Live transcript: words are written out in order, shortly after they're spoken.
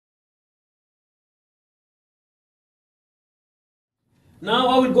Now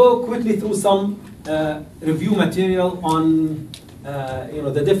I will go quickly through some review material on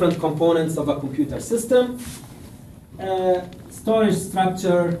the different components of a computer system. Storage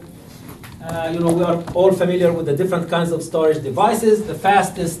structure. We are all familiar with the different kinds of storage devices. The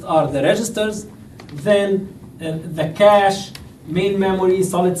fastest are the registers, then the cache, main memory,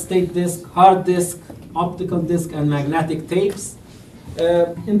 solid state disk, hard disk, optical disk, and magnetic tapes.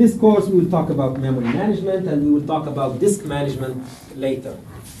 In this course, we will talk about memory management, and we will talk about disk management later.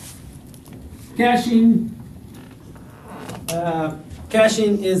 Caching.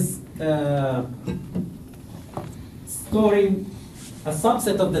 Caching is storing a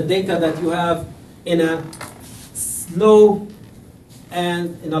subset of the data that you have in a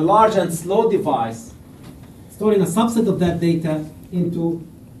large and slow device, storing a subset of that data into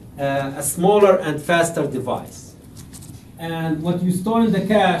a smaller and faster device. And what you store in the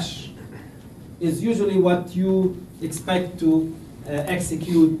cache is usually what you expect to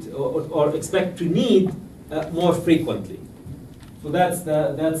execute or expect to need more frequently. So that's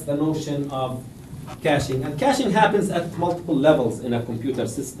the notion of caching. And caching happens at multiple levels in a computer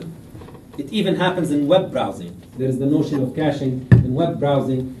system. It even happens in web browsing. There is the notion of caching in web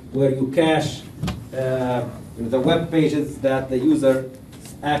browsing, where you cache the web pages that the user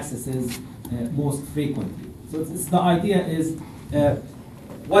accesses most frequently. So the idea is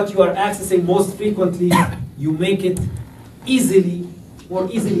what you are accessing most frequently, you make it more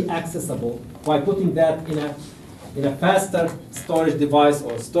easily accessible by putting that in a faster storage device,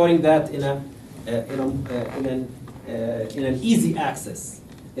 or storing that in an easy access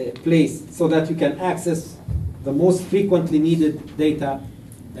place, so that you can access the most frequently needed data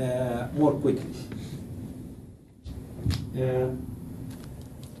more quickly.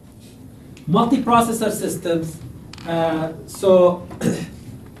 Multiprocessor systems.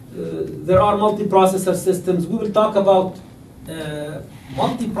 There are multiprocessor systems. We will talk about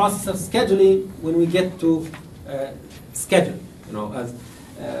multiprocessor scheduling when we get to scheduling. As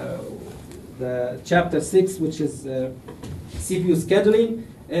the chapter 6, which is CPU scheduling,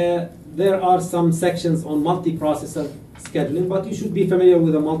 there are some sections on multiprocessor scheduling, but you should be familiar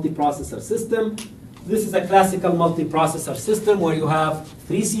with a multiprocessor system. This is a classical multiprocessor system where you have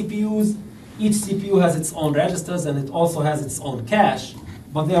 3 CPUs. Each CPU has its own registers, and it also has its own cache,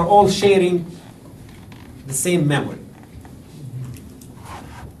 but they are all sharing the same memory.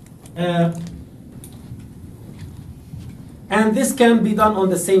 And this can be done on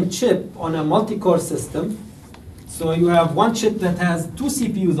the same chip on a multi-core system. So you have one chip that has 2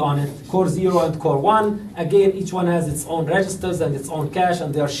 CPUs on it, core 0 and core 1. Again, each one has its own registers and its own cache,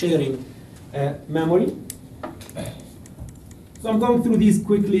 and they are sharing memory. So I'm going through these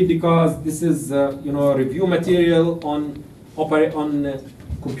quickly because this is review material on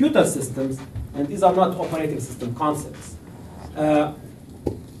computer systems, and these are not operating system concepts.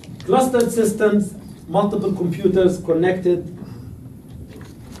 Clustered systems, multiple computers connected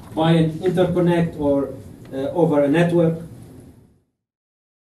by an interconnect or over a network.